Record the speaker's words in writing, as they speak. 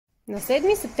На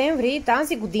 7 септември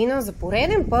тази година за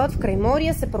пореден път в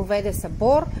Крайморие се проведе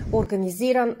събор,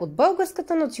 организиран от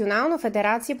Българската национална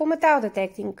федерация по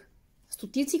металдетектинг.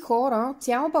 Стотици хора от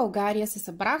цяла България се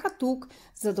събраха тук,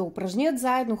 за да упражнят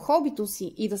заедно хобито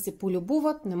си и да се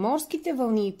полюбуват на морските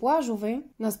вълни и плажове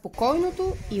на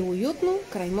спокойното и уютно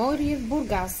Крайморие в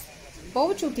Бургас.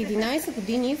 Повече от 11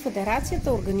 години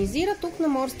Федерацията организира тук на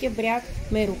морския бряг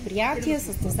мероприятия,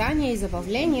 състезания и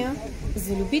забавления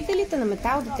за любителите на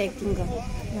металдетектинга.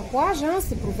 На плажа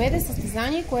се проведе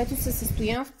състезание, което се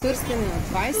състоя в търсене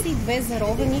на 22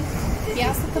 заровени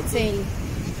пясъка цели.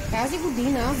 Тази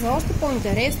година за още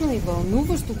по-интересно и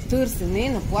вълнуващо търсене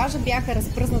на плажа бяха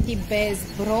разпръснати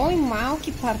безброй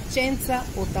малки парченца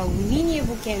от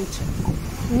алуминиево кемче.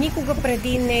 Никога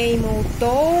преди не е имало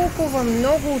толкова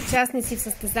много участници в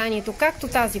състезанието, както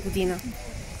тази година.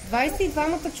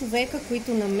 22 човека,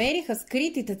 които намериха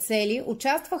скритите цели,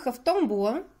 участваха в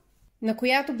томбола, на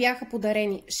която бяха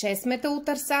подарени 6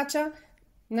 металотърсача,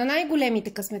 на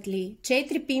най-големите късметли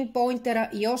 4 пинпойнтера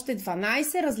и още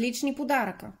 12 различни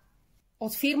подаръка.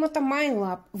 От фирмата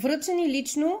MindLab, връчени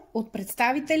лично от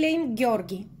представителя им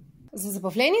Георги. За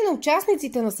забавление на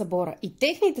участниците на събора и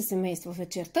техните семейства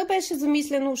вечерта беше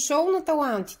замислено шоу на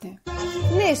талантите.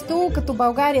 Нещо като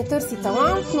България търси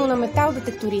талант, но на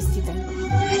металдетектористите.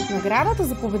 Наградата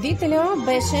за победителя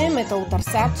беше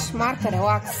металотърсач марка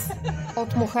Релакс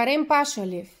от Мухарем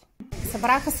Пашалиев.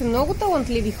 Събраха се много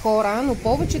талантливи хора, но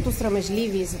повечето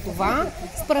срамежливи, затова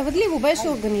справедливо беше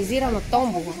организирана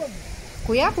томбола, в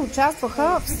която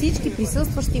участваха всички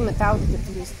присъстващи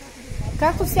металдетектористи.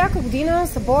 Както всяка година,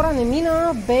 събора не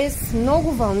мина без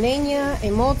много вълнения,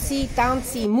 емоции,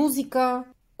 танци и музика,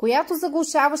 която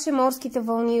заглушаваше морските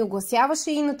вълни и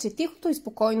огласяваше иначе тихото и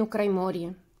спокойно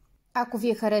Крайморие. Ако ви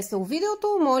е харесало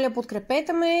видеото, моля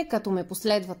подкрепете ме, като ме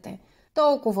последвате.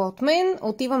 Толкова от мен,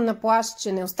 отивам на плаж,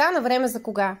 че не остана време за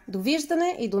кога.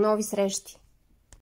 Довиждане и до нови срещи!